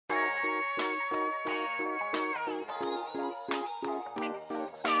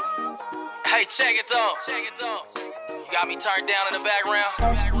Hey, check it though. You got me turned down in the background.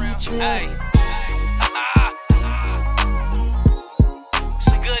 Hey.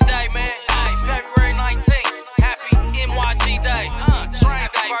 It's a good day, man. Hey, February 19th. Happy NYG Day. Train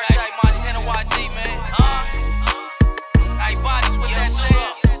Day, birthday, Montana YG, man. Hey, bodies with that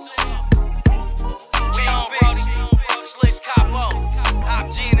shit. We on, Brody. SLICKS, CAPO. Top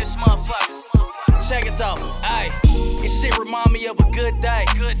G in this motherfucker. Check it though. Hey. This shit remind me of a good day.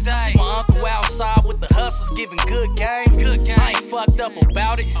 Good day. See my uncle outside with the hustlers giving good game. Good game. I ain't fucked up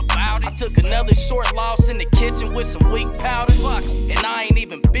about it. I took another short loss in the kitchen with some weak powder. Fuck. And I ain't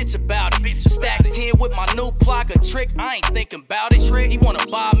even bitch about it. Stack 10 with my new block, a trick. I ain't thinking about it. He wanna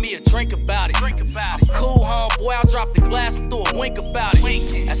buy me a drink about it. I'm cool, homeboy. I'll drop the glass and throw a wink about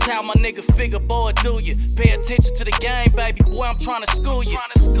it. That's how my nigga figure, boy, do you? Pay attention to the game, baby boy. I'm trying to school you.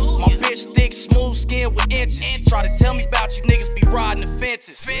 My bitch thick, smooth skin with inches. Try to tell me about you niggas be riding the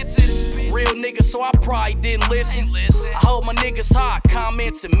fences. Real niggas, so I probably didn't listen. I hold my niggas high,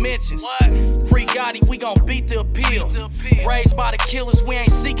 comments and mentions. Free Gotti, we gon' beat the appeal. Raised by the killers, we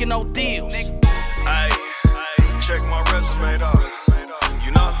ain't seeking no deals. Ayy, check my resume though.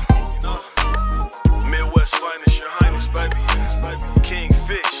 You know, Midwest finest, your highness, baby.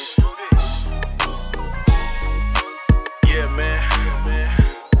 Kingfish. Yeah, man.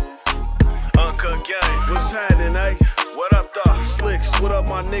 Unkut Game. What's happening, eh? What up, dog? SLICKS, what up,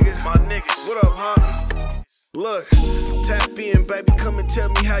 my nigga? My niggas. What up, huh? Look, tap in, baby, come and tell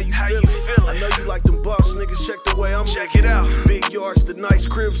me how you feelin'. I know you like them boss niggas, check the way I'm check it out. Big yards, the nice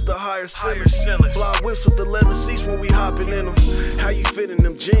cribs, the higher ceilings. Fly whips with the leather seats when we hopping in them. How you fit in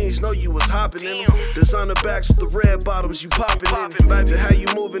them jeans, know you was hopping in them. Designer bags with the red bottoms, you popping in them. To how you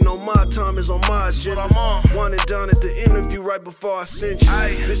moving on my time is on my agenda. One and done at the interview right before I sent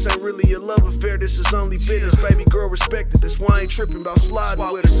you. This ain't really a love affair, this is only business. Baby girl, respect it, that's why I ain't tripping about sliding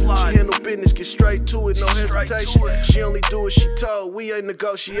with her. She handle business, get straight to it, no hesitation. She only do what she told, we ain't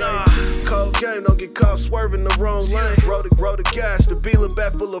negotiating. Cold game, don't get caught swerving the wrong lane. Roll the gas, the Beeler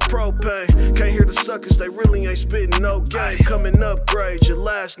back full of propane. Can't hear the suckers, they really ain't spitting no game. Coming upgrade, your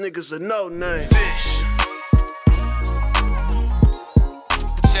last niggas a no name. Fish.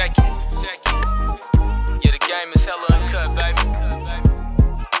 Check it. Yeah, the game is hella uncut, baby.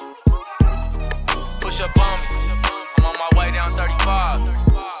 Push up on me. I'm on my way down 35.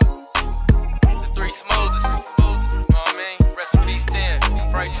 The 3 smoothest. You know what I mean? Rest in peace 10.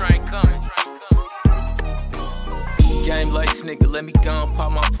 Freight train coming. Game lace nigga, let me go and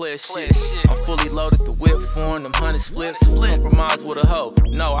pop my player shit. I'm fully loaded, the whip foreign, them hundreds flips. Compromise with a hoe,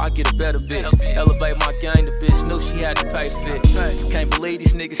 no, I get a better bitch. Elevate my game, the bitch knew she had to pay fit. Can't believe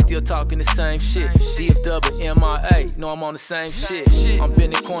these niggas still talking the same shit. DFW and MIA, know I'm on the same shit. I'm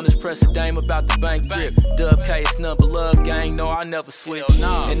bending corners, press a dame about the bank grip. Dub K, it's number love, gang, no, I never switch.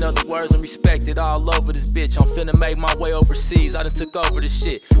 In other words, I'm respected all over this bitch. I'm finna make my way overseas, I done took over this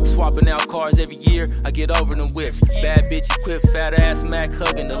shit. Swapping out cars every year, I get over them whips. Bad bitch equipped, fat ass Mac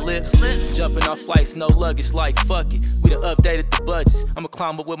hugging the lips. Jumping off flights, no luggage, like fuck it. We done updated the budgets. I'ma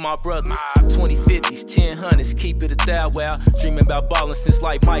climb up with my brothers. 2050s, 1000s, keep it a thou wow. Dreaming about ballin' since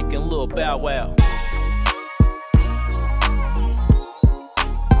like Mike and Lil Bow Wow.